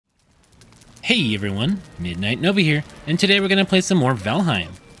Hey everyone, MidKnightNova here, and today we're going to play some more Valheim.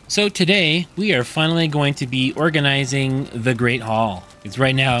 So today, we are finally going to be organizing the Great Hall. Because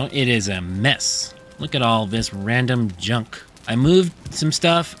right now, it is a mess. Look at all this random junk. I moved some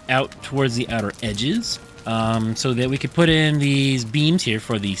stuff out towards the outer edges, so that we could put in these beams here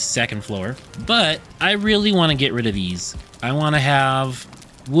for the second floor. But I really want to get rid of these. I want to have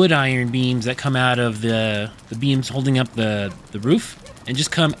wood iron beams that come out of the beams holding up the roof, and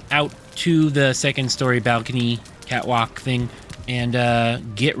just come out to the second story balcony catwalk thing and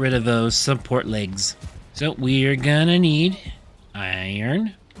get rid of those support legs. So we're gonna need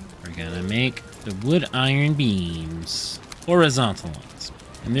iron. We're gonna make the wood iron beams, horizontal ones,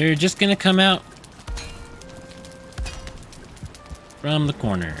 and they're just gonna come out from the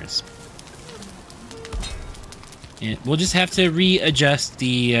corners. And we'll just have to readjust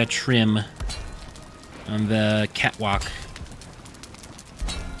the trim on the catwalk.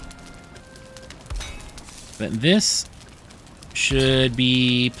 But this should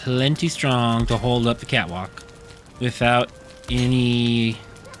be plenty strong to hold up the catwalk without any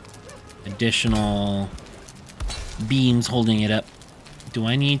additional beams holding it up. Do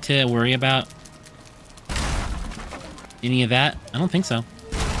I need to worry about any of that? I don't think so.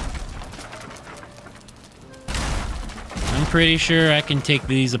 I'm pretty sure I can take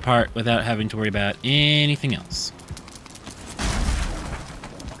these apart without having to worry about anything else.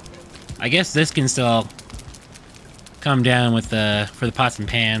 I guess this can still come down with for the pots and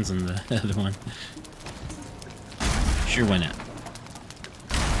pans and the other one. Sure, why not?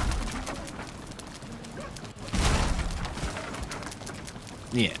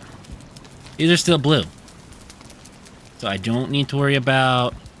 Yeah. These are still blue. So I don't need to worry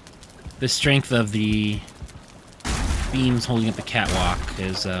about the strength of the beams holding up the catwalk,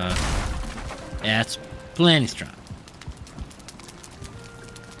 because that's plenty strong.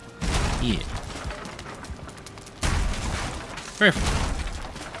 Yeah. Perfect.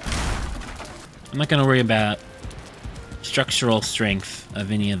 I'm not gonna worry about structural strength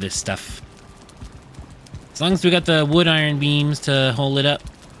of any of this stuff. As long as we got the wood iron beams to hold it up,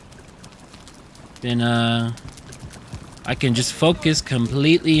 then I can just focus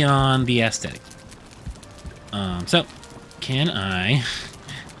completely on the aesthetic. So can I?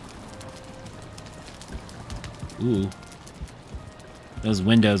 Ooh, those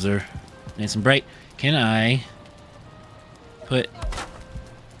windows are nice and bright. Can I put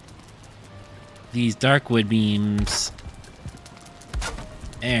these dark wood beams,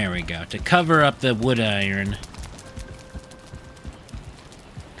 there we go, to cover up the wood iron,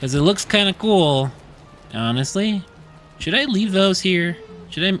 because it looks kind of cool, honestly. Should I leave those here?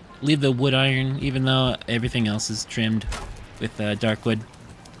 Should I leave the wood iron even though everything else is trimmed with dark wood?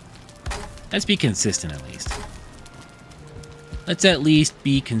 Let's be consistent at least. Let's at least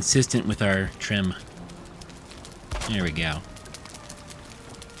be consistent with our trim. There we go.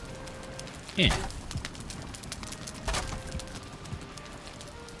 Yeah.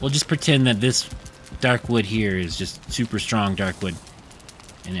 We'll just pretend that this dark wood here is just super strong dark wood,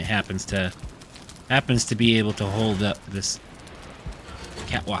 and it happens to be able to hold up this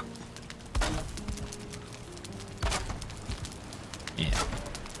catwalk. Yeah.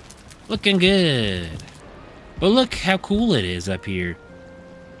 Looking good. But look how cool it is up here.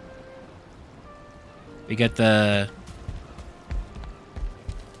 We got the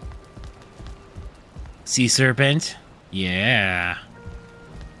sea serpent. Yeah.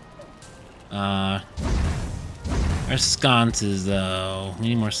 Our sconces, though. We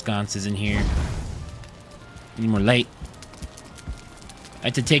need more sconces in here. We need more light. I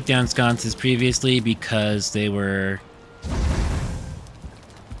had to take down sconces previously because they were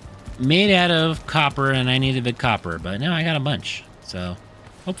made out of copper and I needed the copper, but now I got a bunch. So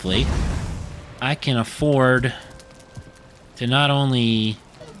hopefully I can afford to not only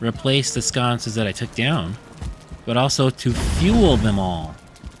replace the sconces that I took down, but also to fuel them all.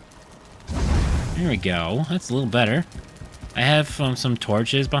 There we go. That's a little better. I have some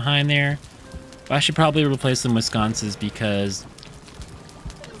torches behind there, but I should probably replace them with sconces because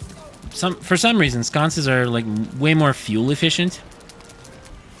for some reason sconces are like way more fuel efficient.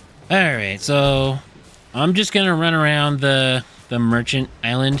 Alright, so I'm just gonna run around the merchant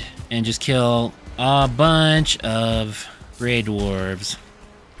island and just kill a bunch of gray dwarves.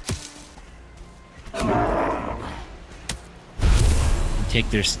 Take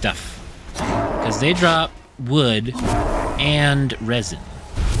their stuff, because they drop wood and resin.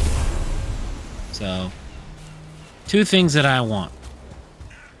 So, two things that I want.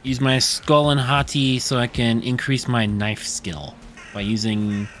 Use my skull and hati so I can increase my knife skill by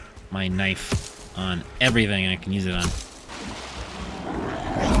using my knife on everything I can use it on.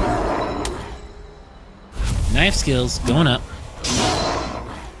 Knife skills going up.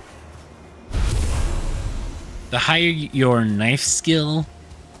 The higher your knife skill,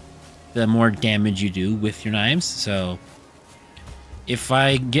 the more damage you do with your knives. So if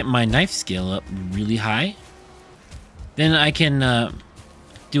I get my knife skill up really high, then I can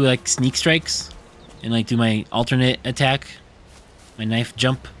do like sneak strikes and like do my alternate attack, my knife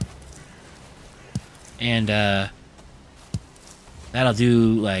jump, and that'll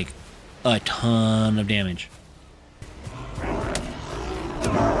do like a ton of damage.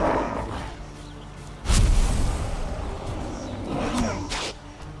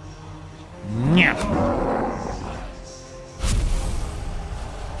 Yeah.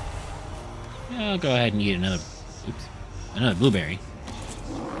 I'll go ahead and eat another blueberry.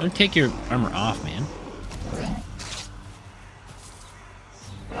 Don't take your armor off, man.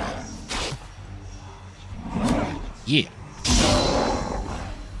 Yeah.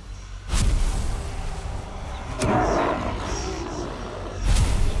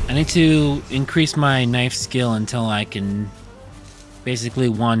 I need to increase my knife skill until I can basically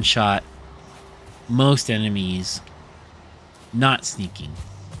one-shot most enemies not sneaking.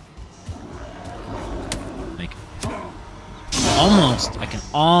 Like, I can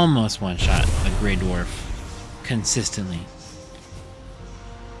almost one-shot a Grey Dwarf consistently.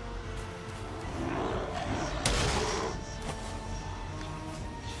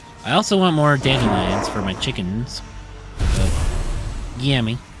 I also want more dandelions for my chickens. So,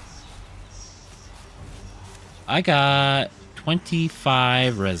 yummy. I got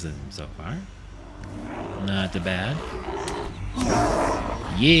 25 resin so far. Not too bad.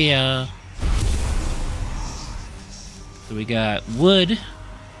 Yeah. So we got wood,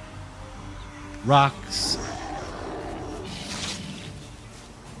 rocks,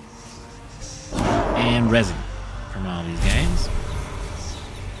 and resin from all these guys.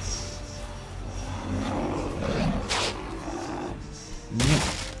 Yep.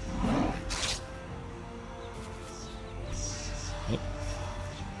 Oh.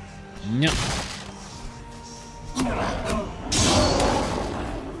 Yep.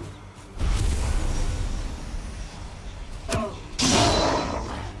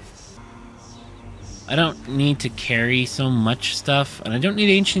 I don't need to carry so much stuff, and I don't need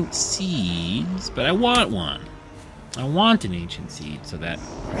ancient seeds, but I want one. I want an ancient seed so that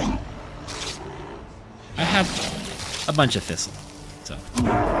I have a bunch of thistle. So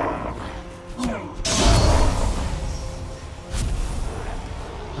I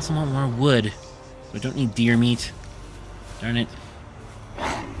also want more wood. So I don't need deer meat. Darn it.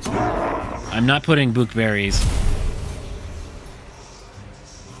 I'm not putting bookberries.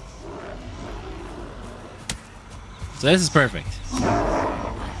 So this is perfect.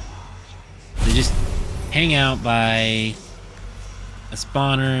 They just hang out by a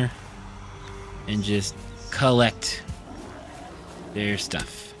spawner and just collect their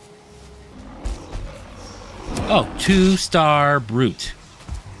stuff. Oh, 2-star brute.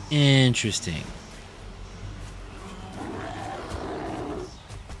 Interesting.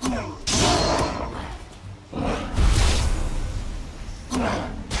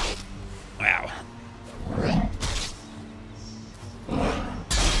 Wow.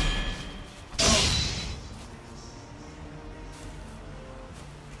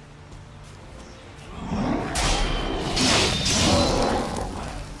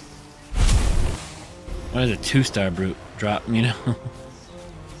 What does a 2-star brute drop, you know?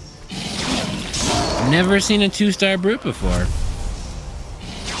 Never seen a 2-star brute before.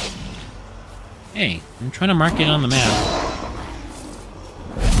 Hey, I'm trying to mark it on the map.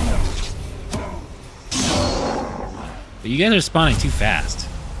 But you guys are spawning too fast.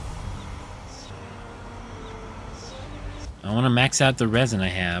 I want to max out the resin I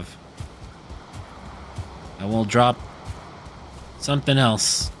have. I will drop something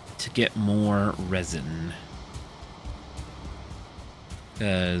else to get more resin.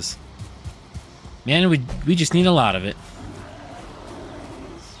 Because, man, we just need a lot of it.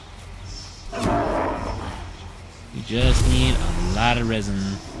 We just need a lot of resin.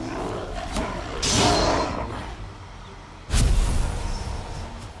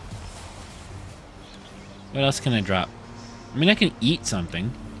 What else can I drop? I mean, I can eat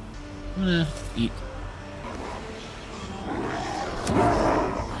something. I'm gonna eat.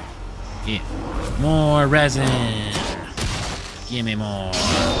 Yeah. More resin. Give me more.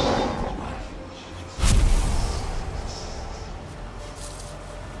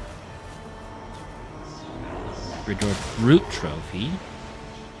 Redor Brute Trophy.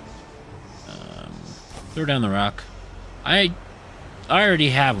 Throw down the rock. I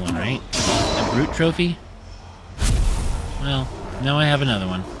already have one, right? A Brute Trophy? Well, now I have another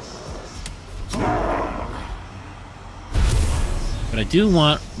one. But I do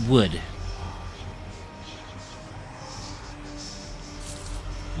want wood.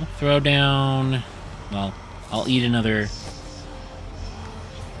 I'll throw down... Well, I'll eat another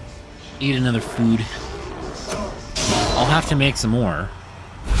food. I'll have to make some more.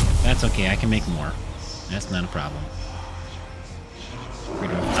 That's okay, I can make more. That's not a problem.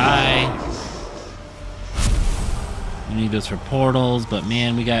 We need those for portals, but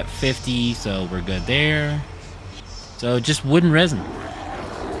man, we got 50, so we're good there. So just wood and resin.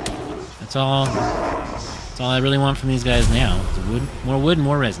 That's all I really want from these guys now. More wood and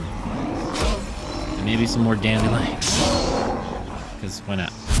more resin. And maybe some more dandelions. Because why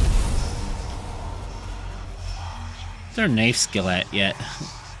not? What's our knife skill at yet?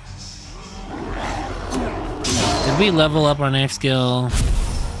 Did we level up our knife skill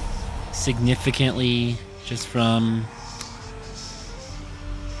significantly just from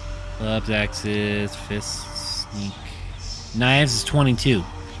clubs, axes, fists, sneak? Knives is 22.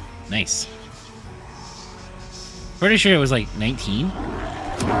 Nice. Pretty sure it was like 19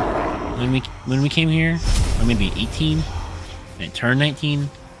 when we came here, or maybe 18, and it turned 19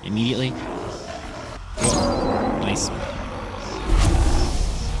 immediately. Whoa. Nice.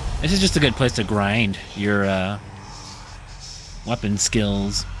 This is just a good place to grind your weapon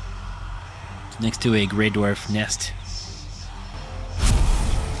skills next to a Grey Dwarf nest.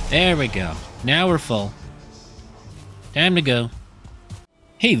 There we go. Now we're full. Time to go.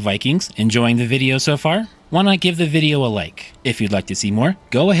 Hey Vikings, enjoying the video so far? Why not give the video a like? If you'd like to see more,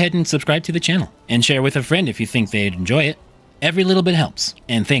 go ahead and subscribe to the channel, and share with a friend if you think they'd enjoy it. Every little bit helps,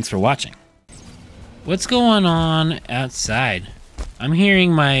 and thanks for watching. What's going on outside? I'm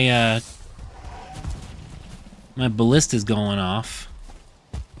hearing my my ballista's going off,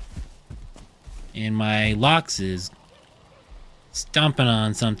 and my Loxes stomping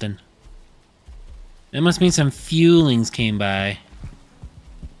on something. That must mean some fuelings came by.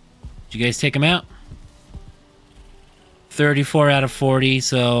 Did you guys take them out? 34 out of 40,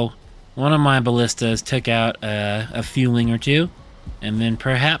 so one of my ballistas took out a fueling or two, and then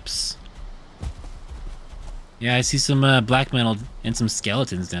perhaps... Yeah, I see some black metal and some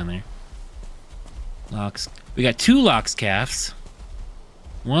skeletons down there. Lox. We got 2 Lox calves.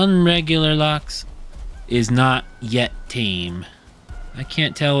 1 regular Lox is not yet tame. I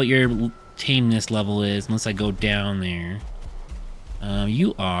can't tell what your tameness level is unless I go down there.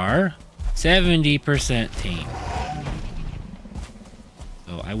 You are 70% tame.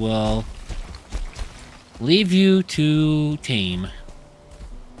 So I will leave you to tame.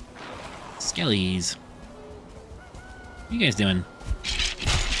 Skellies. What are you guys doing?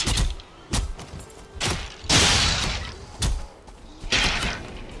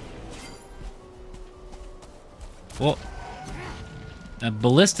 Well, a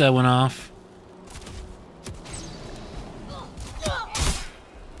ballista went off.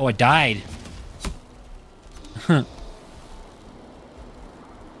 Oh, I died.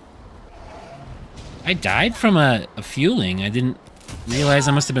 I died from a fueling. I didn't realize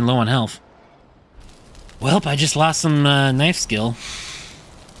I must have been low on health. Welp, I just lost some knife skill.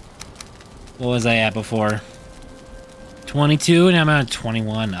 What was I at before? 22, and I'm at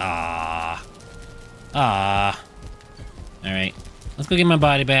 21. Ah. Alright. Let's go get my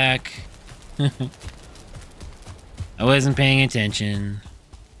body back. I wasn't paying attention.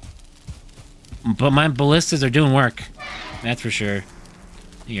 But my ballistas are doing work. That's for sure.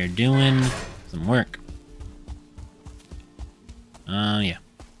 They are doing some work. Yeah.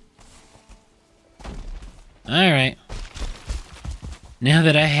 Alright. Now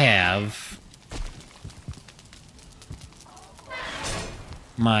that I have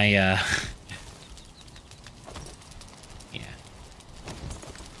my, yeah.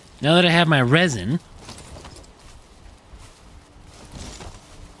 Now that I have my resin,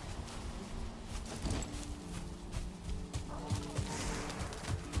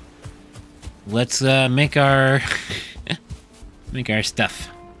 let's make our make our stuff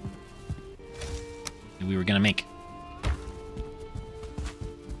that we were gonna make.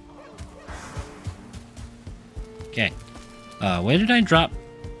 Okay. Where did I drop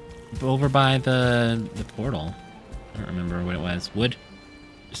over by the portal? I don't remember what it was. Wood?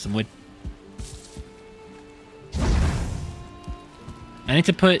 Just some wood. I need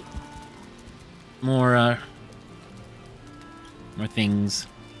to put more things.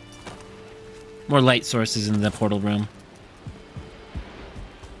 More light sources in the portal room.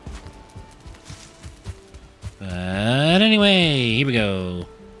 But anyway, here we go.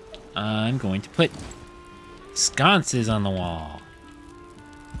 I'm going to put sconces on the wall.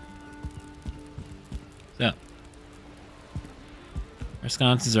 So, our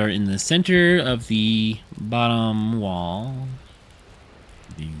sconces are in the center of the bottom wall.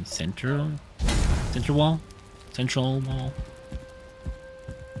 The center wall? Central wall?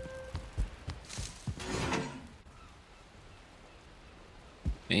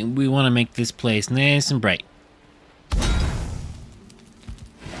 And we want to make this place nice and bright.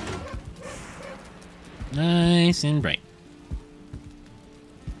 Nice and bright.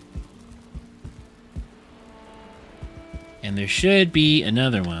 And there should be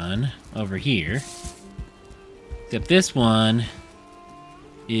another one over here. Except this one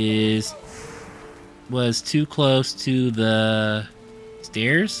was too close to the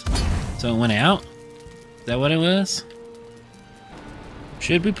stairs, so it went out. Is that what it was?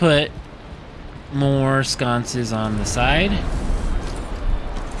 Should we put more sconces on the side?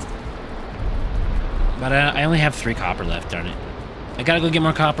 But I only have 3 copper left, darn it. I gotta go get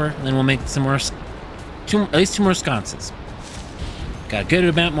more copper, and then we'll make some more, at least 2 more sconces. Got a good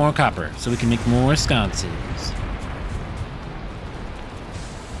amount more copper, so we can make more sconces.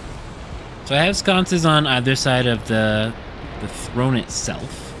 So I have sconces on either side of the throne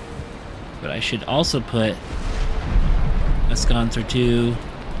itself, but I should also put a sconce or 2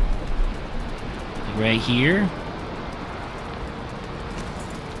 right here.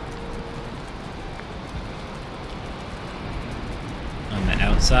 On the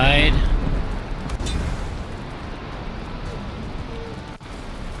outside.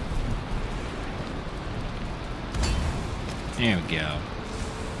 There we go.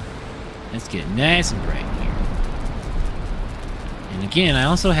 Let's get nice and bright here. And again, I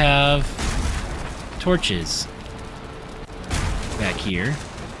also have torches back here.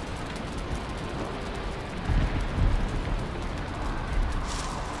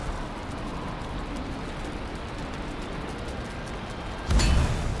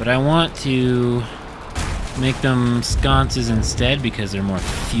 But I want to make them sconces instead because they're more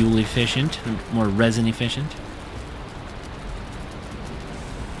fuel efficient, more resin efficient.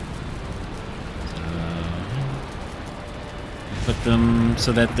 Put them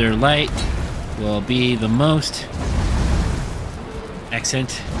so that their light will be the most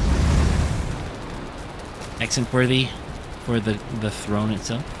accent worthy for the throne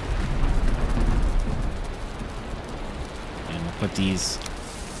itself. And we'll put these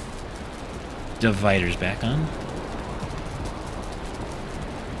dividers back on.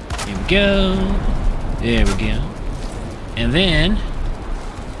 Here we go. There we go. And then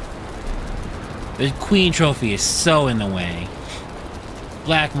the queen trophy is so in the way.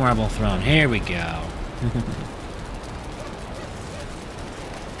 Black marble throne. Here we go.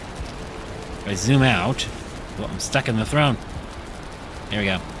 If I zoom out, well, I'm stuck in the throne. There we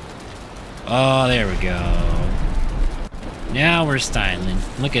go. Oh, there we go. Now we're styling.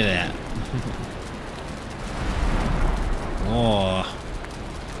 Look at that. Oh.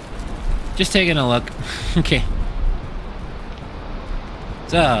 Just taking a look. Okay.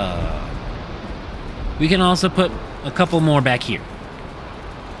 So, we can also put a couple more back here.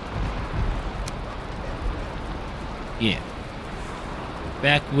 Yeah.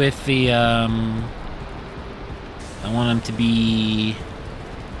 Back with the, I want them to be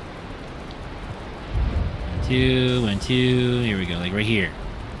 2 and 2. Here we go, like right here.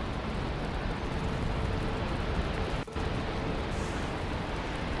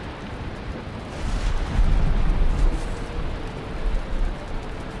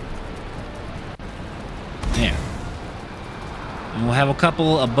 There. And we'll have a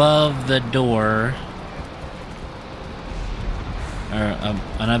couple above the door. Or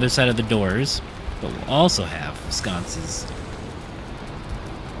on either side of the doors, but we'll also have sconces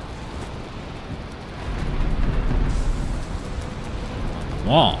on the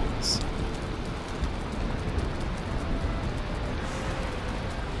walls.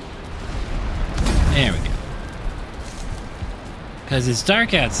 There we go. Because it's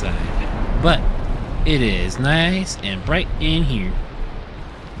dark outside, but it is nice and bright in here.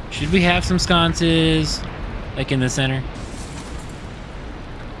 Should we have some sconces like in the center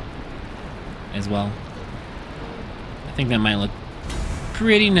as well? I think that might look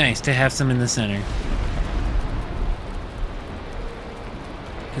pretty nice to have some in the center.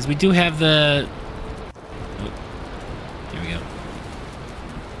 Because we do have the... Oh, here we go.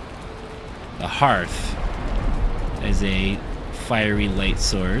 The hearth as a fiery light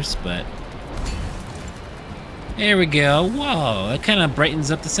source, but... There we go. Whoa, that kind of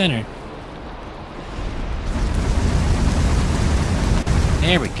brightens up the center.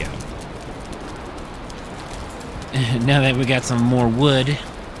 There we go. Now that we got some more wood.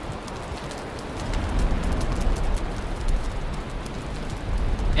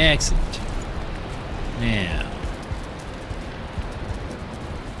 Excellent. Now.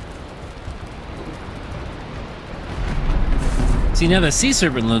 See, now the sea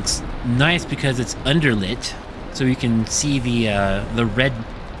serpent looks nice because it's underlit, so you can see the red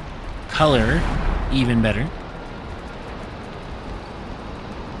color even better.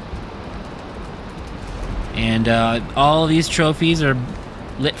 And all of these trophies are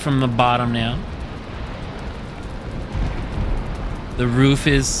lit from the bottom now. The roof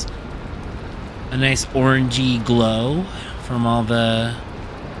is a nice orangey glow from all the,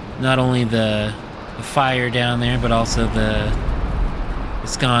 not only the fire down there, but also the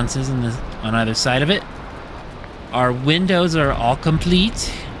sconces on either side of it. Our windows are all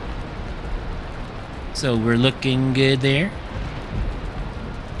complete, so we're looking good there.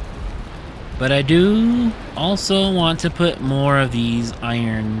 But I do also want to put more of these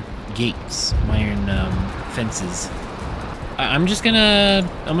iron gates, iron fences. I'm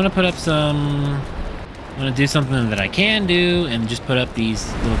gonna put up some, I'm gonna do something that I can do and just put up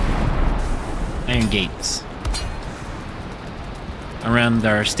these little iron gates around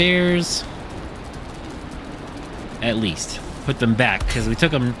our stairs. At least put them back because we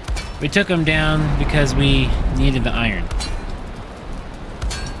took them down because we needed the iron.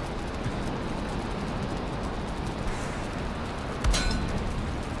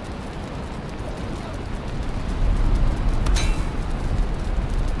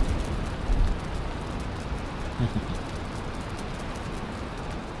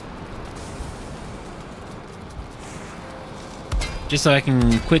 Just so I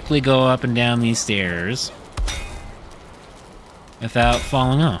can quickly go up and down these stairs without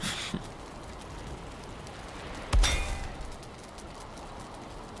falling off.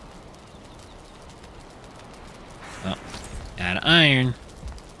 Oh, add iron.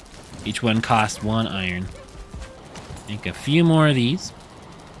 Each one costs 1 iron. Make a few more of these.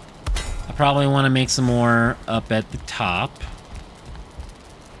 I probably want to make some more up at the top.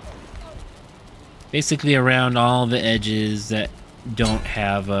 Basically around all the edges that don't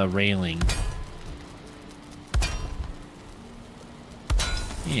have a railing.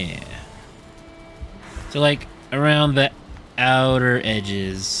 Yeah. So like around the outer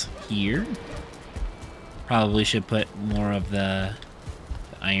edges here. Probably should put more of the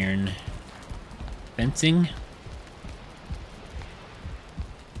iron fencing.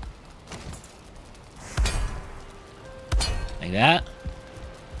 Like that.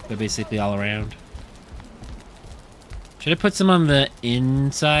 But basically all around. Should I put some on the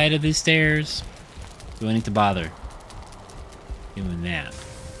inside of these stairs? Do I need to bother doing that?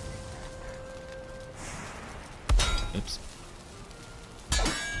 Oops.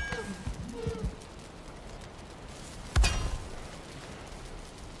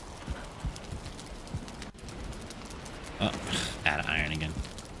 Oh, out of iron again.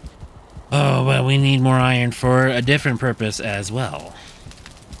 Oh, well, we need more iron for a different purpose as well.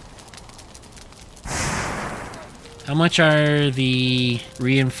 How much are the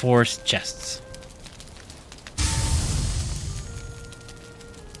reinforced chests?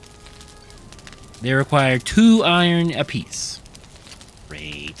 They require 2 iron apiece.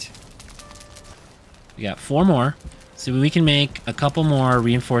 Great. We got 4 more, so we can make a couple more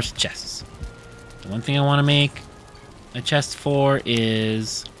reinforced chests. The one thing I want to make a chest for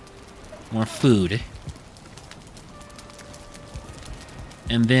is more food.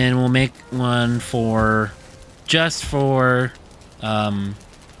 And then we'll make one for just for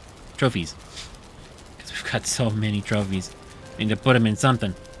trophies. Because we've got so many trophies. I need to put them in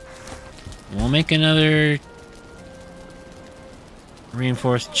something. We'll make another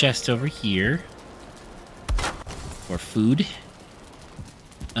reinforced chest over here for food.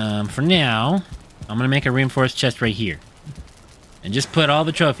 For now, I'm gonna make a reinforced chest right here and just put all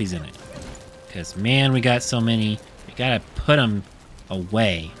the trophies in it. Because man, we got so many. We gotta put them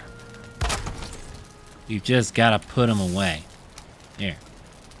away. You've just gotta put them away. There.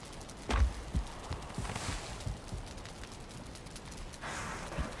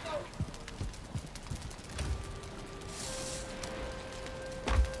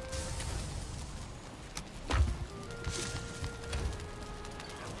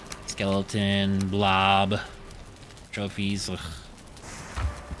 Skeleton, blob, trophies. Ugh.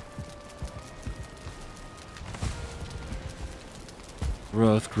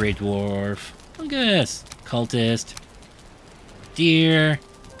 Growth, Great Dwarf. Look at this. Cultist. Deer.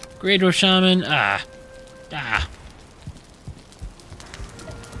 Grey Dwarf Shaman.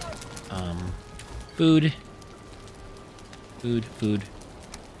 Food. Food.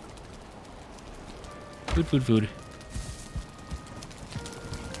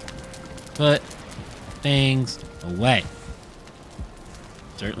 Put things away.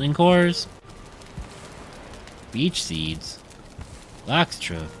 Zertling cores. Beach seeds. Lox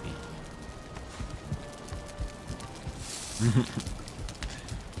trophy.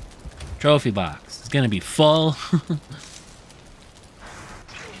 Trophy box. It's gonna be full.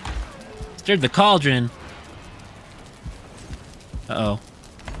 Stirred the cauldron. Uh-oh.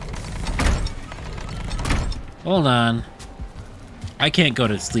 Hold on. I can't go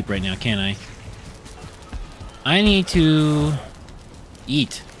to sleep right now, can I? I need to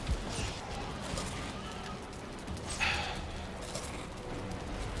eat.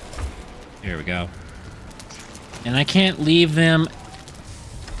 There we go. And I can't leave them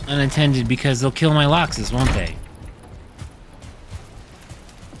unattended because they'll kill my Loxes, won't they?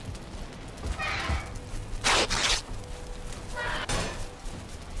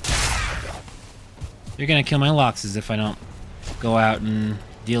 They're gonna kill my Loxes if I don't go out and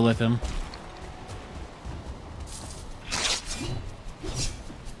deal with them.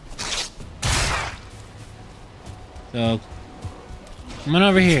 So, come on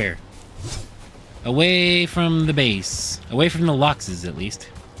over here. Away from the base. Away from the Loxes, at least.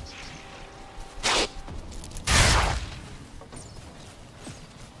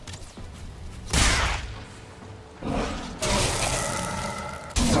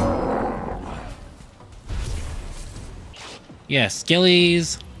 Yes,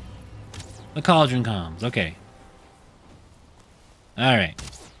 Skellies. The cauldron comms. Okay. Alright.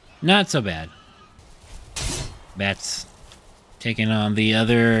 Not so bad. Bats taking on the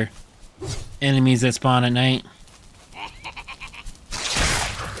other enemies that spawn at night.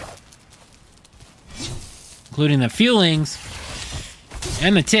 Including the Feelings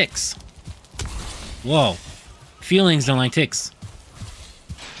and the ticks. Whoa. Feelings don't like ticks.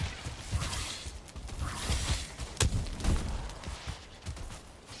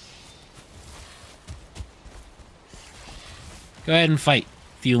 Go ahead and fight,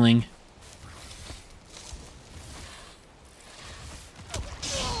 Feeling.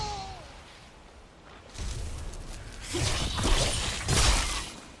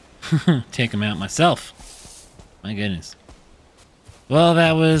 Take him out myself. My goodness. Well,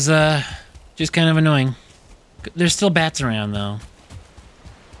 that was just kind of annoying. There's still bats around, though.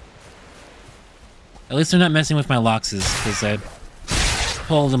 At least they're not messing with my Loxes, because I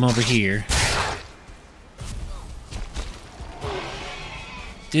pulled them over here.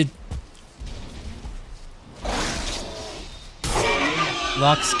 Did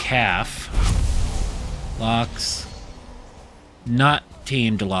Lox calf? Lox not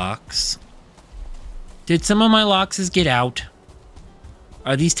tamed Lox. Did some of my Loxes get out?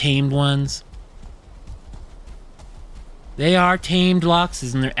 Are these tamed ones? They are tamed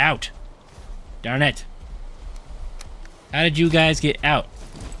Loxes and they're out. Darn it. How did you guys get out?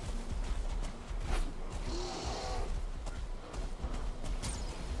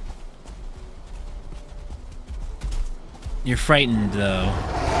 You're frightened, though.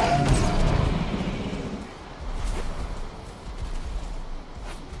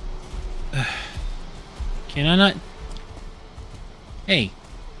 Can I not? Hey.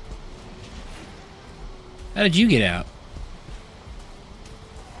 How did you get out?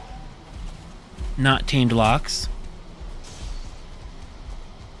 Not tamed Lox.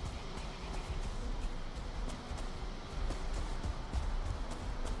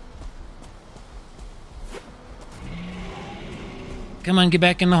 Come on, get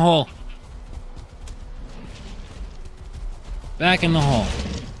back in the hole. Back in the hole.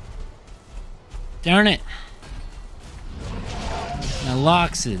 Darn it. My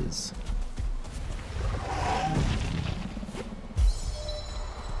Loxes.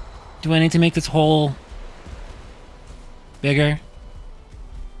 Do I need to make this hole bigger?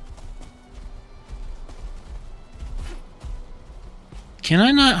 Can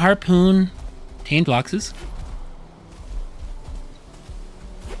I not harpoon tamed Loxes?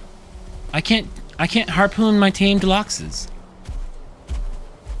 I can't harpoon my tamed Loxes.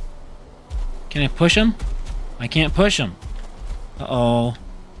 Can I push them? I can't push them. Uh-oh.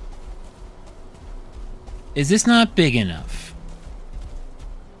 Is this not big enough?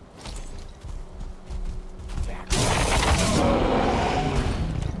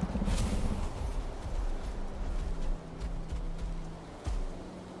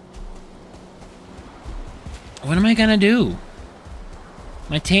 What am I gonna do?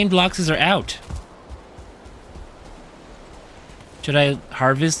 My tamed Loxes are out. Should I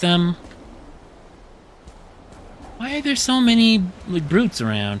harvest them? Why are there so many like, brutes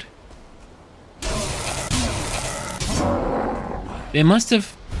around? They must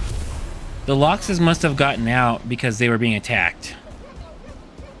have... The Loxes must have gotten out because they were being attacked.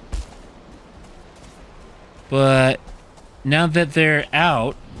 But now that they're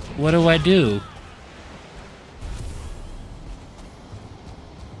out, what do I do?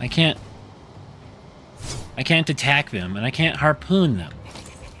 I can't... I can't attack them, and I can't harpoon them.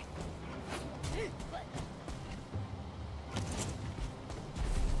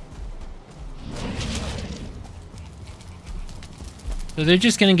 So they're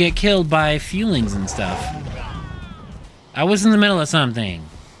just gonna get killed by feelings and stuff. I was in the middle of something.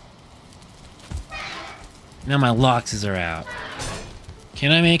 Now my Loxes are out.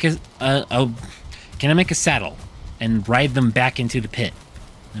 Can I make a saddle and ride them back into the pit?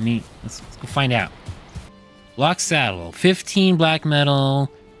 Let's go find out. Lox saddle, 15 black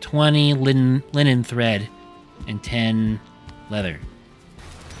metal, 20 linen thread, and 10 leather.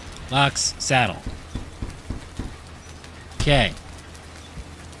 Lox saddle. Okay.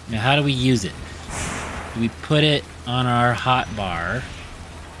 Now how do we use it? We put it on our hot bar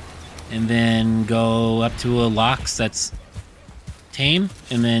and then go up to a Lox that's tame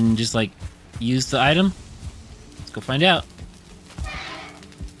and then just like use the item. Let's go find out.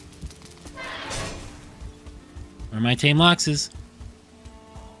 Where are my tame Loxes?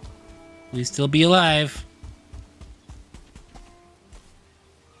 Please still be alive.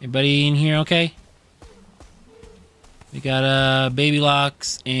 Everybody in here okay? We got a baby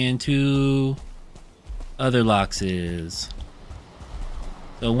Lox and 2 other Loxes.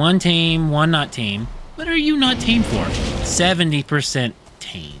 So 1 tame, 1 not tame. What are you not tame for? 70%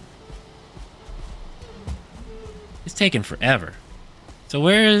 tame. It's taking forever. So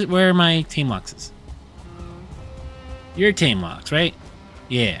where are my tame Loxes? You're tame Lox, right?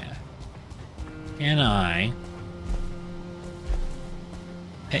 Yeah. Can I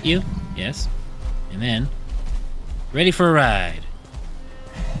pet you? Yes. And then ready for a ride.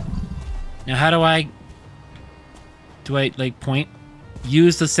 Now how do I like point?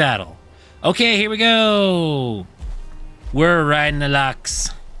 Use the saddle. Okay, here we go. We're riding the Lox.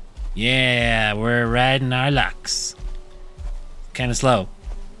 Yeah, we're riding our Lox. Kind of slow.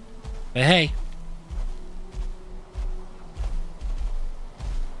 But hey.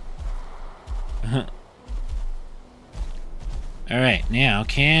 Alright, now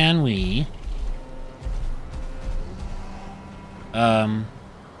can we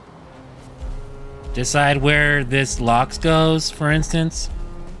decide where this Lox goes, for instance?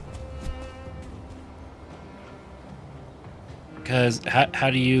 Because how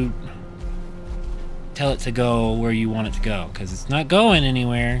do you tell it to go where you want it to go? Because it's not going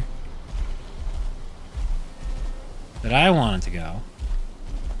anywhere that I want it to go.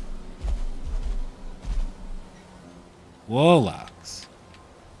 Whoa, Lox.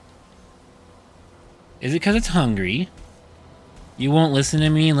 Is it because it's hungry? You won't listen to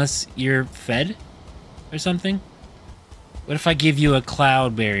me unless you're fed? Or something? What if I give you a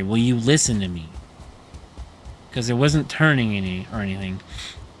cloudberry? Will you listen to me? Because it wasn't turning any or anything.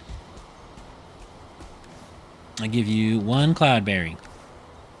 I give you 1 cloudberry.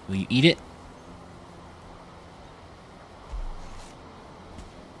 Will you eat it?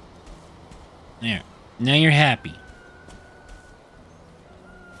 There. Now you're happy.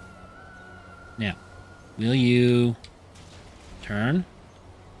 Now, will you turn?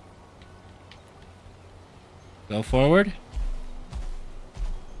 Go forward?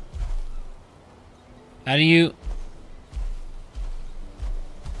 How do you...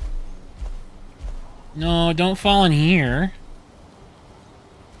 No, don't fall in here.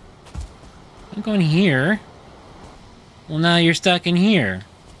 Don't go in here. Well, now you're stuck in here.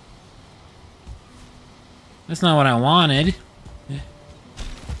 That's not what I wanted.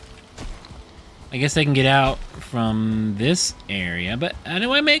 I guess I can get out from this area, but how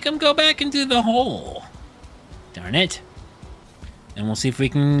do I make them go back into the hole? Darn it. And we'll see if we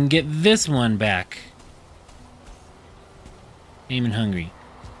can get this one back. Tame and hungry.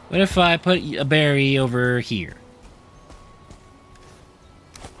 What if I put a berry over here?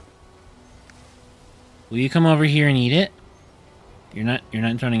 Will you come over here and eat it? You're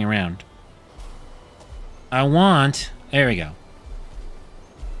not turning around. I want... There we go.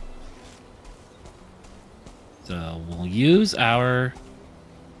 So we'll use our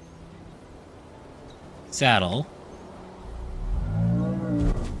saddle.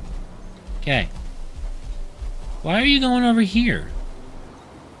 Okay. Why are you going over here?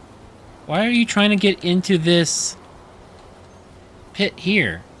 Why are you trying to get into this pit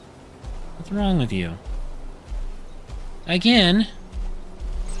here? What's wrong with you? Again,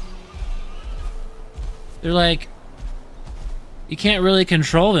 they're like, you can't really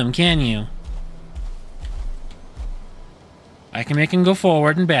control them, can you? I can make them go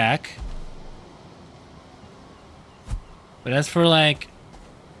forward and back. But as for like,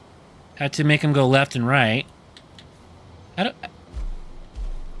 how to make them go left and right, I don't...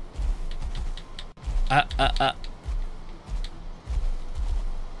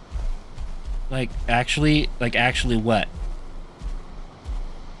 Like actually what?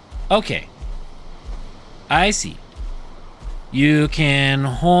 Okay. I see. You can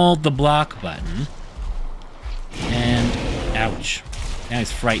hold the block button and... Ouch. Now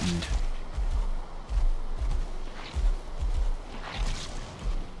he's frightened.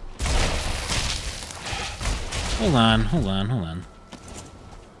 Hold on.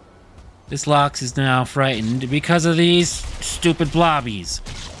 This Lox is now frightened because of these stupid blobbies.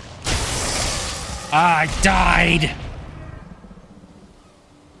 I died!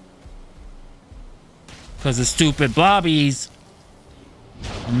 Because the stupid blobbies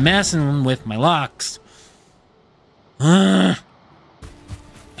are messing with my Lox. I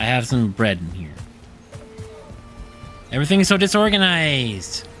have some bread in here. Everything's so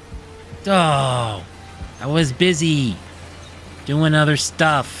disorganized. Oh, I was busy doing other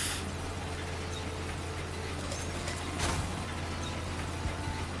stuff.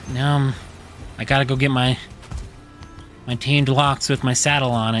 Now I gotta go get my tamed Lox with my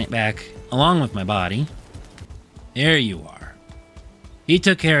saddle on it back, along with my body. There you are. He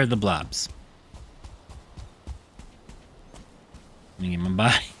took care of the blobs. Let me get my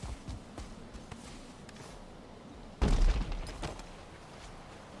body.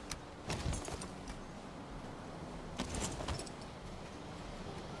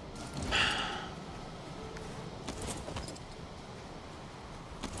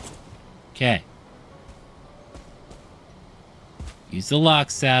 Okay. Use the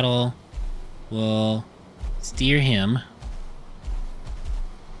Lox saddle. We'll steer him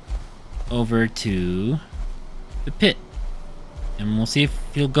over to the pit. And we'll see if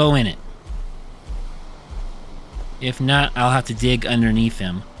he'll go in it. If not, I'll have to dig underneath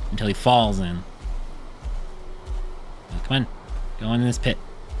him until he falls in. Oh, come on. Go in this pit.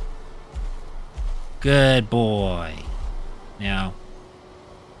 Good boy. Now,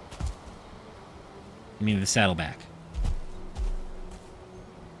 give me the saddle back.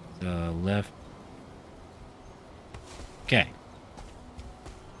 So, left. Okay.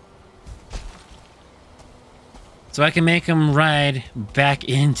 So I can make him ride back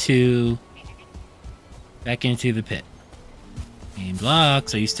into the pit. And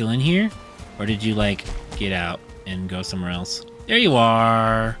Lox, are you still in here? Or did you, like, get out and go somewhere else? There you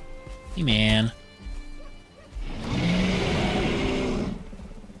are! Hey, man.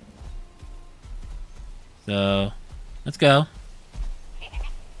 So, let's go.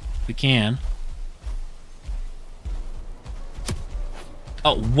 If we can.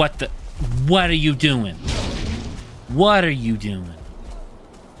 Oh, what the... What are you doing? What are you doing?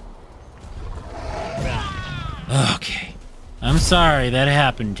 Okay. I'm sorry that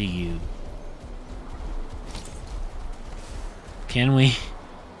happened to you. Can we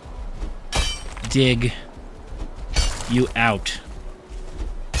dig you out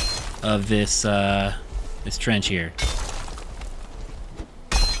of this this trench here?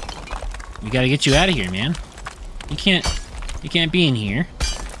 We gotta get you out of here, man. You can't be in here.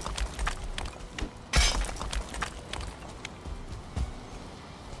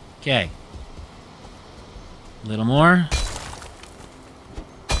 Okay. A little more.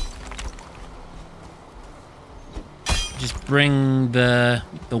 Just bring the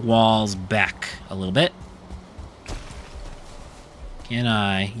walls back a little bit. Can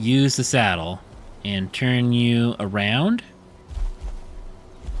I use the saddle and turn you around?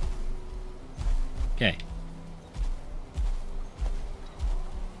 Okay.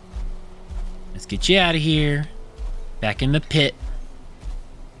 Let's get you out of here. Back in the pit.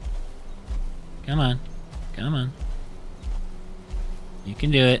 Come on. Come on. You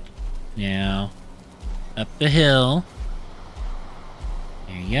can do it. Now, up the hill.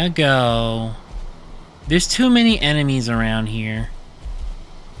 There you go. There's too many enemies around here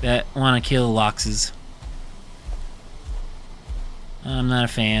that want to kill Loxes. I'm not a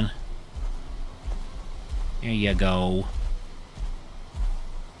fan. There you go.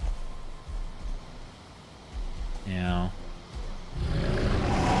 Now.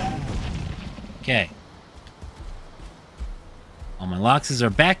 Okay. All my Loxes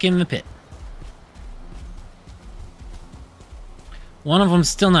are back in the pit. One of them's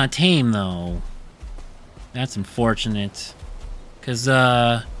still not tame, though. That's unfortunate. Because,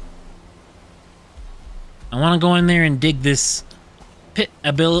 I want to go in there and dig this pit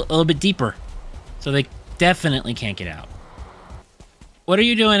a little bit deeper. So they definitely can't get out. What are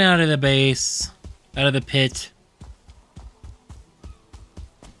you doing out of the base? Out of the pit?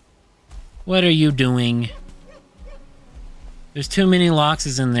 What are you doing? There's too many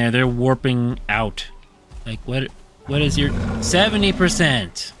Loxes in there. They're warping out. Like, what is your...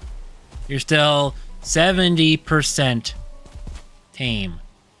 70%! You're still 70% tame.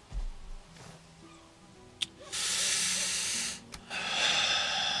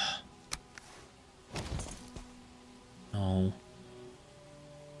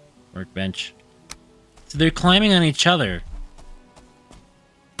 workbench. So they're climbing on each other.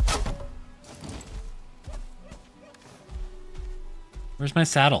 Where's my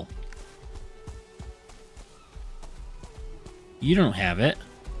saddle? You don't have it.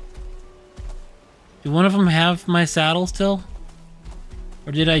 Do one of them have my saddle still?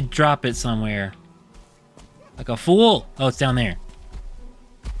 Or did I drop it somewhere? Like a fool! Oh, it's down there.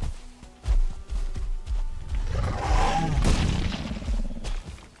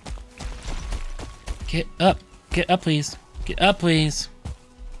 Get up! Get up, please! Get up, please!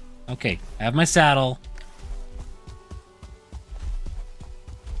 Okay, I have my saddle.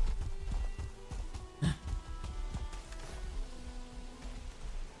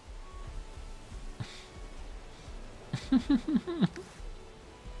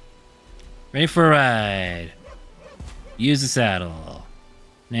 Ready for a ride. Use the saddle.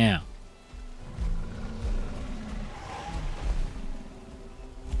 Now.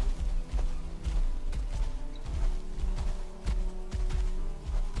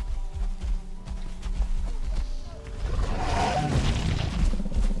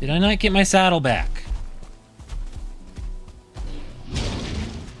 Did I not get my saddle back?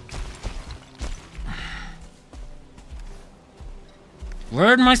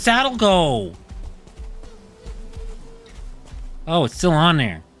 Where'd my saddle go? Oh, it's still on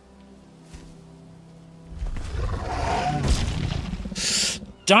there.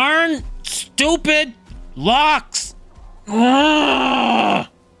 Darn stupid locks! Ugh!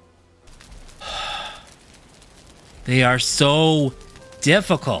 They are so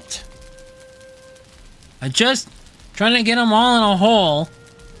difficult. I just trying to get them all in a hole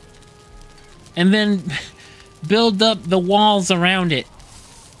and then build up the walls around it.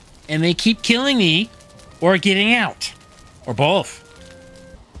 And they keep killing me or getting out. Or both.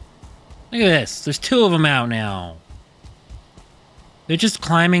 Look at this. There's two of them out now. They're just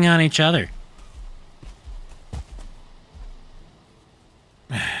climbing on each other.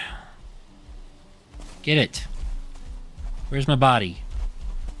 Get it. Where's my body?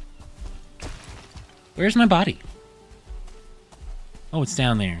 Where's my body? Oh, it's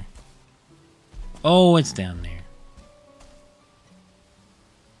down there. Oh, it's down there.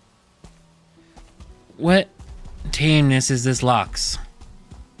 What tameness is this Lox?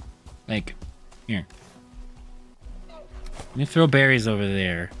 Like, here. Let me throw berries over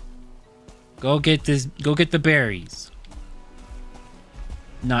there. Go get this. Go get the berries.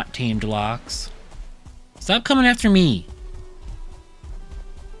 Not tamed Lox. Stop coming after me.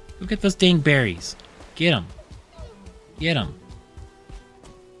 Go get those dang berries. Get them. Get them.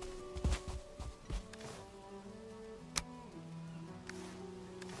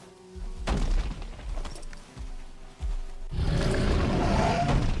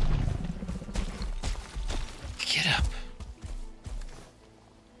 Get up.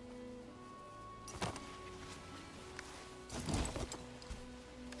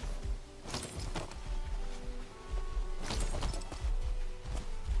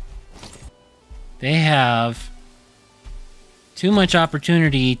 They have too much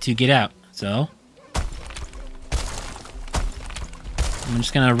opportunity to get out, so I'm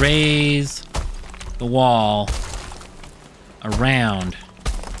just gonna raise the wall around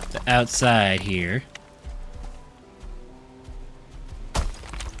the outside here.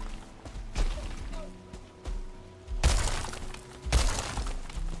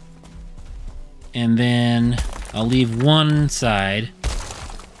 And then I'll leave one side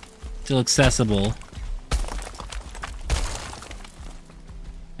still accessible.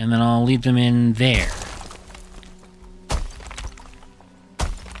 And then I'll leave them in there.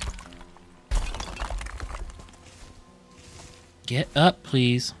 Get up,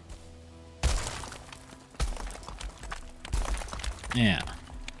 please. Yeah.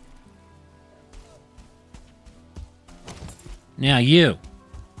 Now you.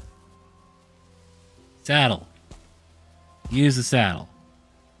 Saddle. Use the saddle.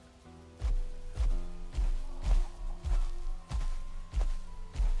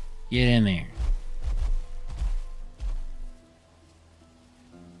 Get in there.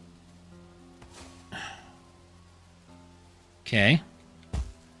 Okay.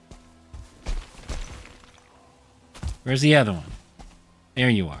 Where's the other one? There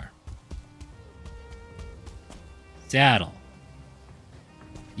you are. Saddle.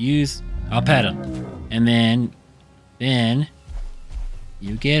 Use... I'll pet him. And then...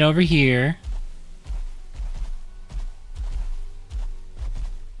 you get over here.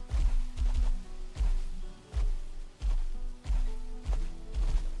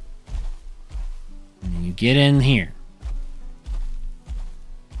 And you get in here.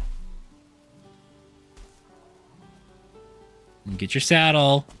 And get your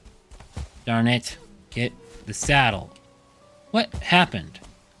saddle. Darn it. Get the saddle. What happened?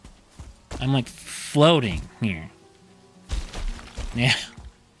 I'm like floating here.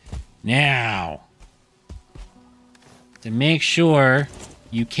 Now. To make sure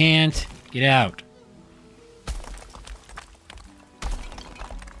you can't get out.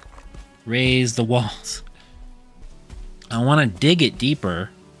 Raise the walls. I want to dig it deeper,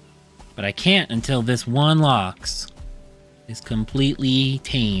 but I can't until this one Lox is completely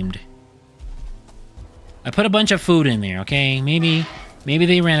tamed. I put a bunch of food in there, okay? Maybe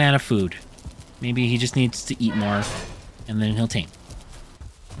they ran out of food. Maybe he just needs to eat more, and then he'll tame.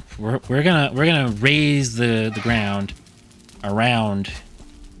 We're gonna raise the ground around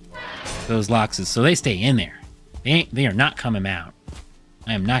those Loxes so they stay in there. They are not coming out.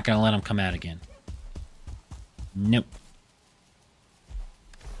 I am not gonna let them come out again. Nope.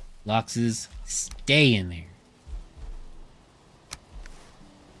 Loxes, stay in there.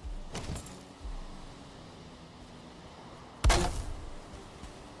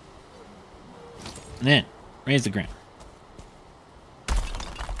 And then, raise the ground.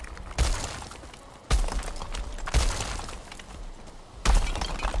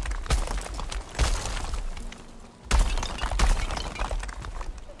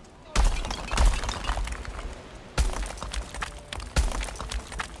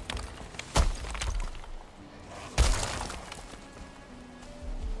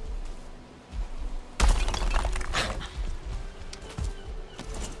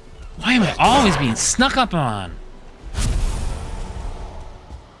 Why am I always being snuck up on?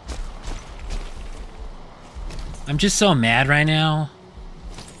 I'm just so mad right now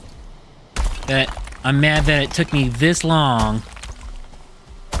that I'm mad that it took me this long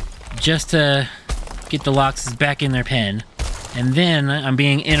just to get the Loxes back in their pen, and then I'm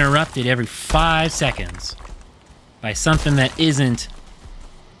being interrupted every 5 seconds by something that isn't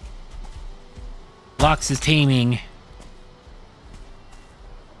Loxes taming.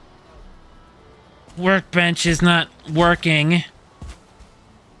 Workbench is not working.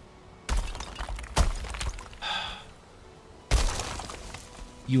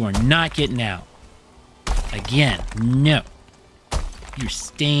 You are not getting out. Again, no. You're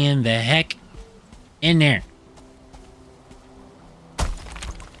staying the heck in there.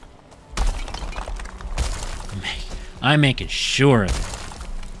 I'm making sure of it.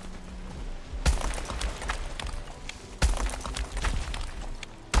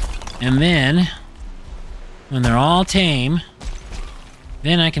 And then, when they're all tame,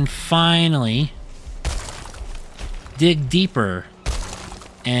 then I can finally dig deeper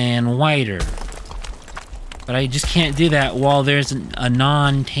and wider. But I just can't do that while there's a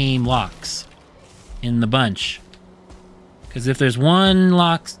non-tame Lox in the bunch. Because if there's one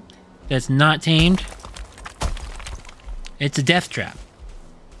Lox that's not tamed, it's a death trap.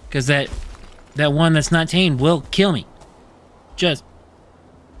 Because that one that's not tamed will kill me. Just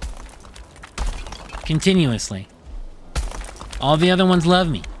continuously. All the other ones love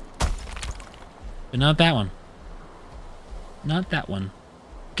me. But not that one. Not that one.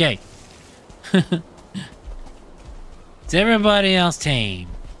 Okay. Is everybody else tame?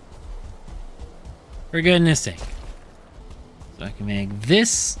 For goodness sake. So I can make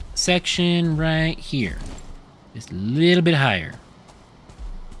this section right here just a little bit higher.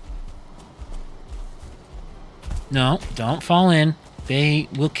 No, don't fall in. They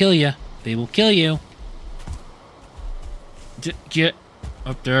will kill you. They will kill you. Get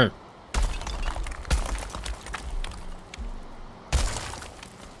up there.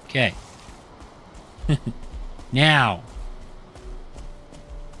 Okay. Now.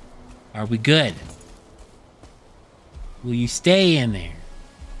 Are we good? Will you stay in there?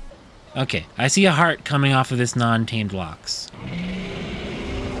 Okay, I see a heart coming off of this non-tamed Lox.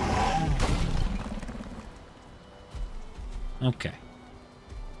 Okay.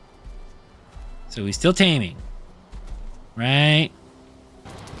 So he's still taming. Right?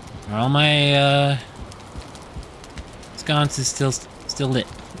 Are all my sconces still lit?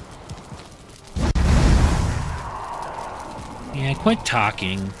 Yeah, quit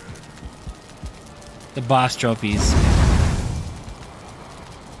talking. The boss trophies.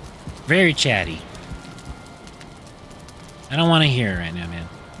 Very chatty. I don't want to hear it right now, man.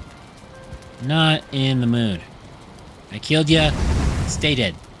 Not in the mood. I killed ya. Stay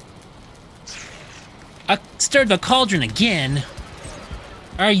dead. I stirred the cauldron again?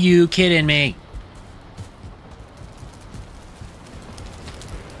 Are you kidding me?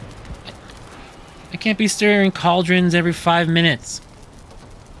 I can't be stirring cauldrons every 5 minutes.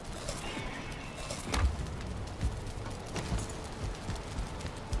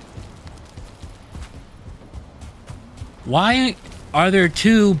 Why are there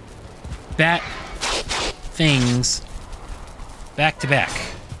 2 bat things back to back.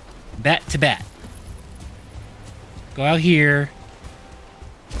 Bat to bat. Go out here.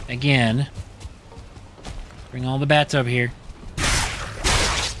 Again. Bring all the bats over here.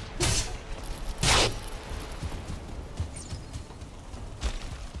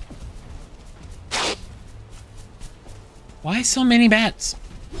 Why so many bats?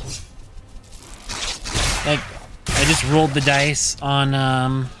 Like, I just rolled the dice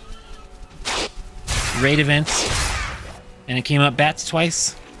on raid events, and it came up bats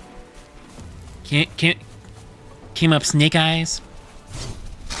twice. Came up snake eyes.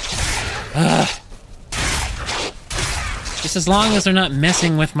 Ugh. Just as long as they're not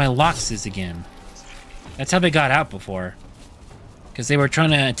messing with my Loxes again. That's how they got out before. Because they were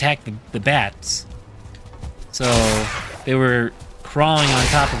trying to attack the bats. So they were crawling on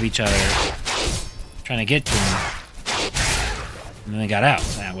top of each other, trying to get to them. And then they got out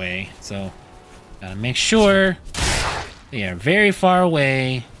that way. So gotta make sure they are very far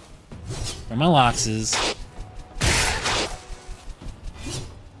away from my Loxes.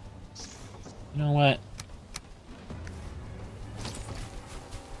 You know what?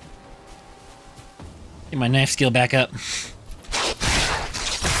 Get my knife skill back up.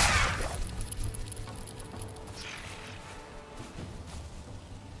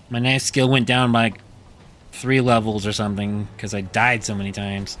 My knife skill went down by like 3 levels or something because I died so many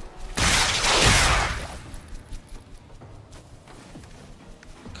times.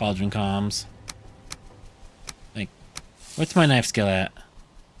 Cauldron comms. Like, what's my knife skill at?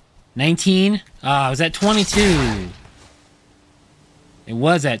 19? Ah, I was at 22. It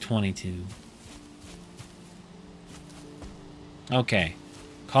was at 22. Okay.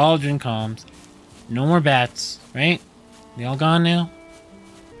 Cauldron comms. No more bats, right? They all gone now?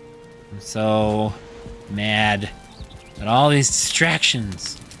 I'm so mad at all these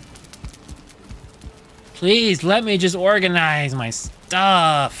distractions. Please, let me just organize my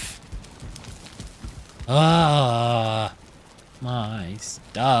stuff. Ah, my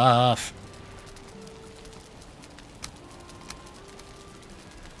stuff.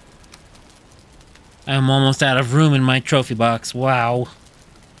 I'm almost out of room in my trophy box. Wow.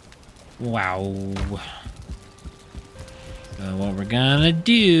 Wow. So what we're gonna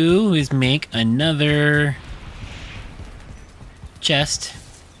do is make another chest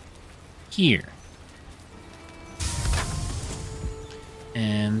here.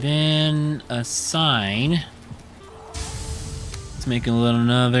 And then a sign. Let's make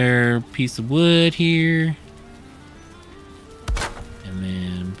another piece of wood here. And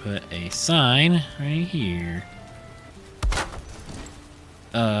then put a sign right here.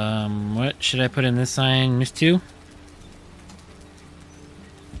 What should I put in this sign? Miss 2?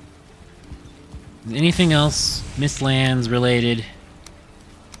 Is anything else Mistlands related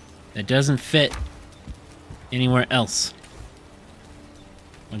that doesn't fit anywhere else?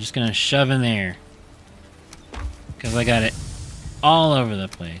 I'm just gonna shove in there because I got it all over the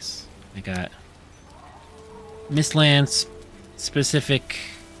place. I got Mistlands specific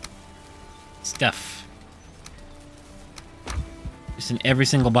stuff just in every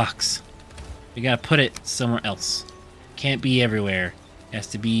single box. We gotta put it somewhere else. Can't be everywhere. It has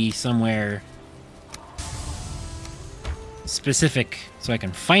to be somewhere specific so I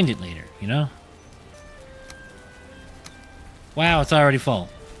can find it later, you know? Wow, it's already full.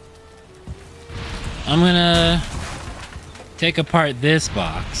 I'm gonna take apart this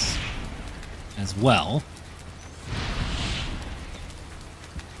box as well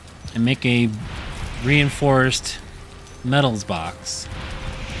and make a reinforced metals box.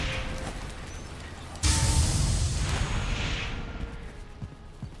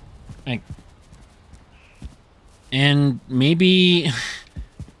 Like, and maybe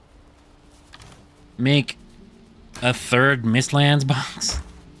make a third Mistlands box.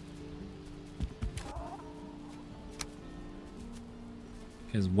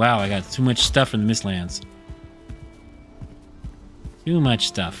 Because, wow, I got too much stuff from the Mistlands. Too much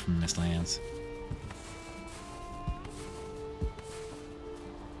stuff from Mistlands.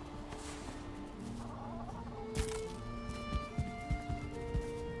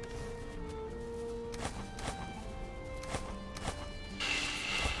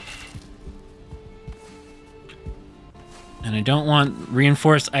 And I don't want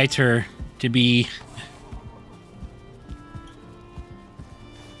reinforced ITER to be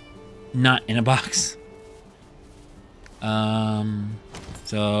not in a box.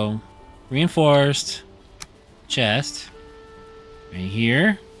 So reinforced chest right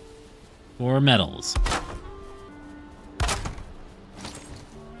here for metals.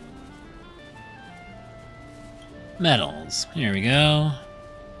 Metals. Here we go.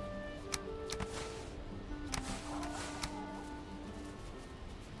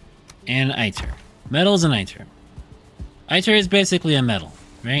 And Iter. Metals and Iter. Iter is basically a metal,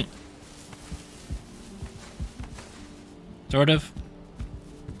 right? Sort of.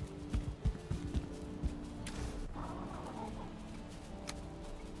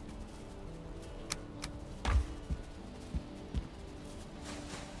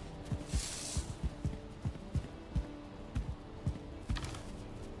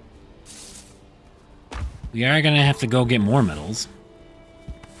 We are gonna have to go get more metals.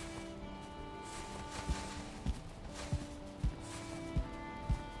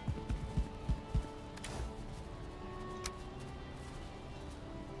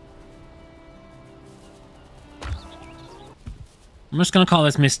 I'm just gonna call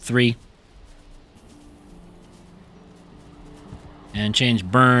this Mist 3. And change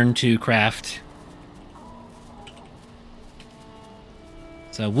burn to craft.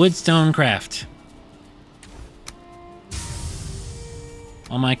 So woodstone craft.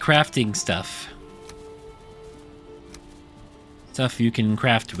 All my crafting stuff. Stuff you can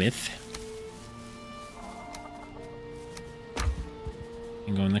craft with.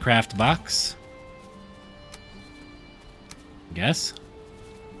 And go in the craft box. I guess.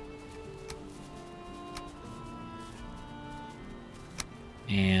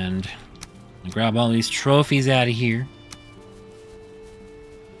 And grab all these trophies out of here.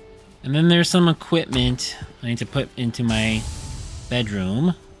 And then there's some equipment I need to put into my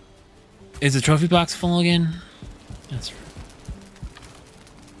bedroom. Is the trophy box full again? That's right.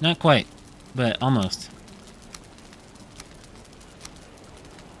 Not quite, but almost.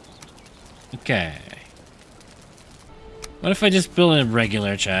 Okay. What if I just build a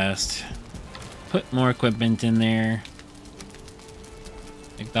regular chest? Put more equipment in there.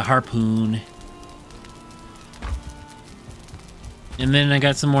 Like the harpoon. And then I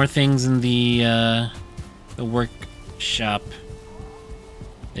got some more things in the workshop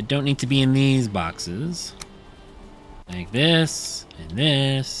that don't need to be in these boxes. Like this, and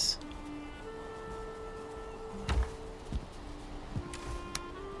this.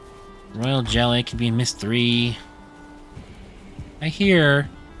 Royal Jelly could be in Mist 3. I hear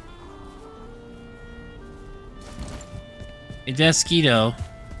a Desquito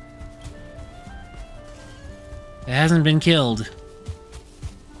that hasn't been killed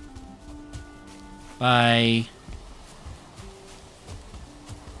by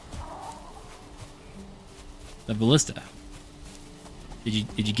the ballista. Did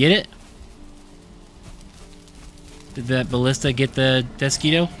you get it? Did that ballista get the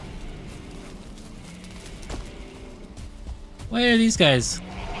Desquito? Why are these guys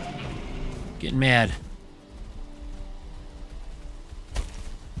getting mad?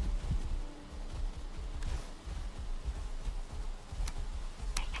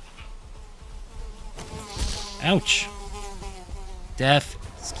 Ouch. Death,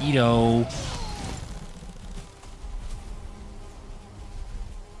 mosquito.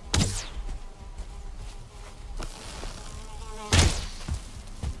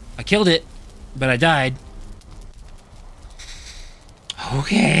 I killed it, but I died.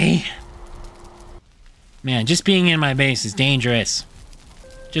 Okay. Man, just being in my base is dangerous.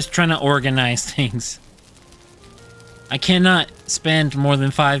 Just trying to organize things. I cannot spend more than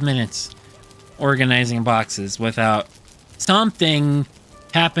 5 minutes organizing boxes without something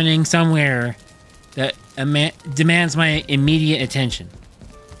happening somewhere that demands my immediate attention.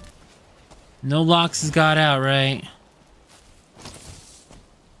 No Loxes got out, right?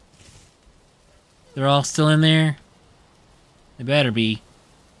 They're all still in there? They better be.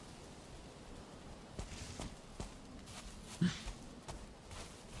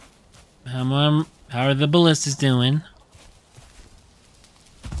 How are the ballistas doing?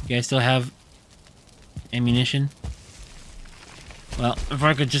 You guys still have ammunition? Well, if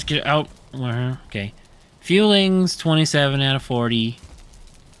I could just get out. Okay. Fuelings, 27 out of 40.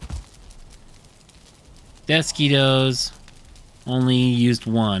 Desquitos, only used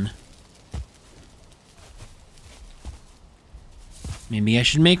 1. Maybe I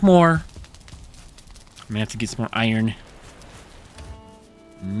should make more. I'm gonna have to get some more iron.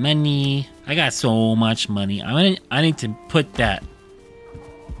 Money. I got so much money. I need to put that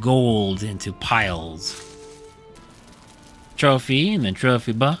gold into piles. Trophy in the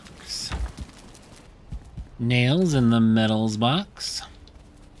trophy box. Nails in the metals box.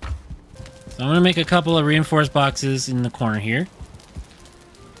 So I'm gonna make a couple of reinforced boxes in the corner here.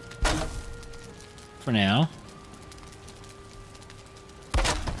 For now.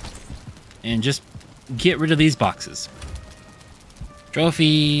 And just get rid of these boxes.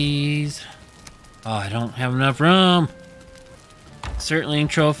 Trophies. Oh, I don't have enough room. Certainly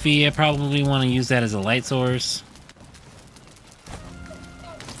trophy. I probably want to use that as a light source.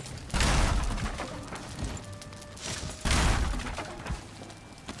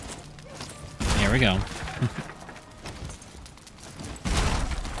 There we go.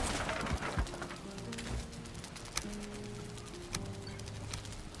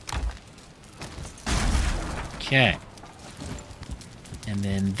 Okay. And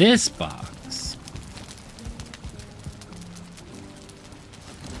then this box.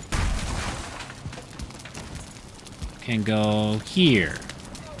 Can go here.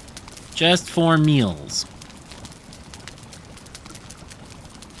 Just for meals.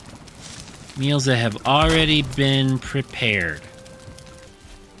 Meals that have already been prepared.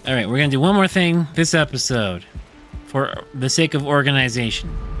 Alright, we're gonna do one more thing this episode. For the sake of organization.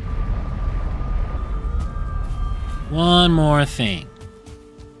 One more thing.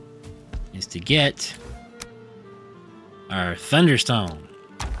 Is to get our Thunderstone.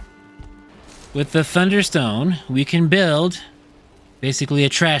 With the Thunderstone, we can build basically a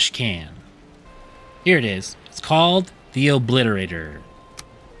trash can. Here it is. It's called the Obliterator.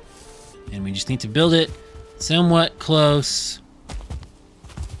 And we just need to build it somewhat close.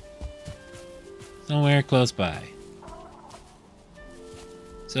 Somewhere close by.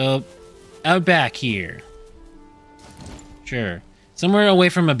 So, out back here. Sure. Somewhere away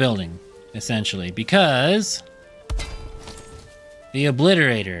from a building, essentially. Because the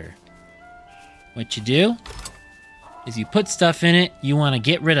Obliterator, what you do is you put stuff in it you want to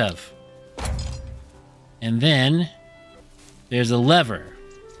get rid of. And then there's a lever.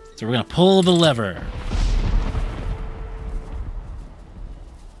 So we're going to pull the lever.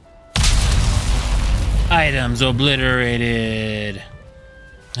 Items obliterated.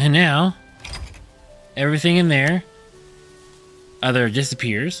 And now, everything in there either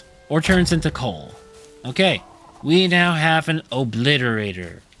disappears or turns into coal. Okay, we now have an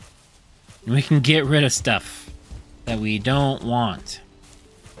obliterator. And we can get rid of stuff that we don't want.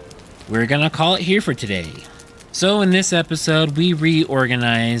 We're gonna call it here for today. So in this episode, we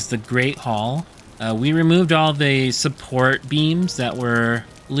reorganized the Great Hall. We removed all the support beams that were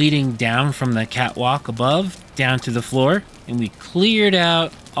leading down from the catwalk above down to the floor. And we cleared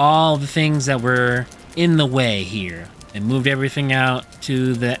out all the things that were in the way here and moved everything out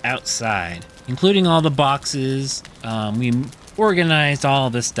to the outside, including all the boxes. We organized all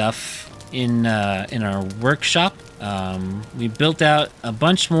the stuff in our workshop. We built out a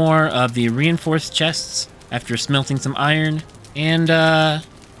bunch more of the reinforced chests after smelting some iron, and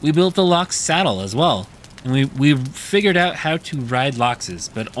we built the Lox saddle as well. And we figured out how to ride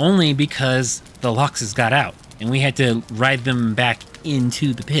Loxes, but only because the Loxes got out, and we had to ride them back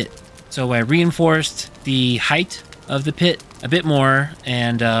into the pit. So I reinforced the height of the pit a bit more,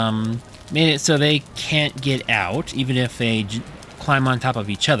 and made it so they can't get out, even if they climb on top of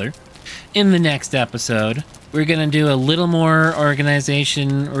each other. In the next episode, we're gonna do a little more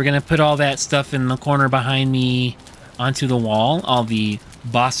organization. We're gonna put all that stuff in the corner behind me onto the wall, all the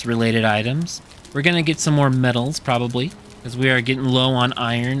boss-related items. We're gonna get some more metals, probably, because we are getting low on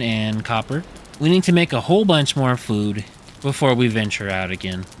iron and copper. We need to make a whole bunch more food before we venture out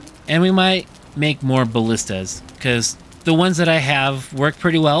again. And we might make more ballistas, because the ones that I have work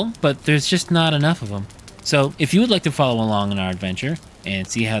pretty well, but there's just not enough of them. So if you would like to follow along in our adventure and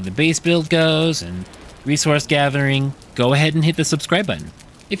see how the base build goes and resource gathering, go ahead and hit the subscribe button.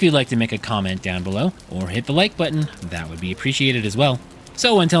 If you'd like to make a comment down below or hit the like button, that would be appreciated as well.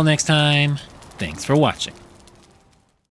 So until next time, thanks for watching.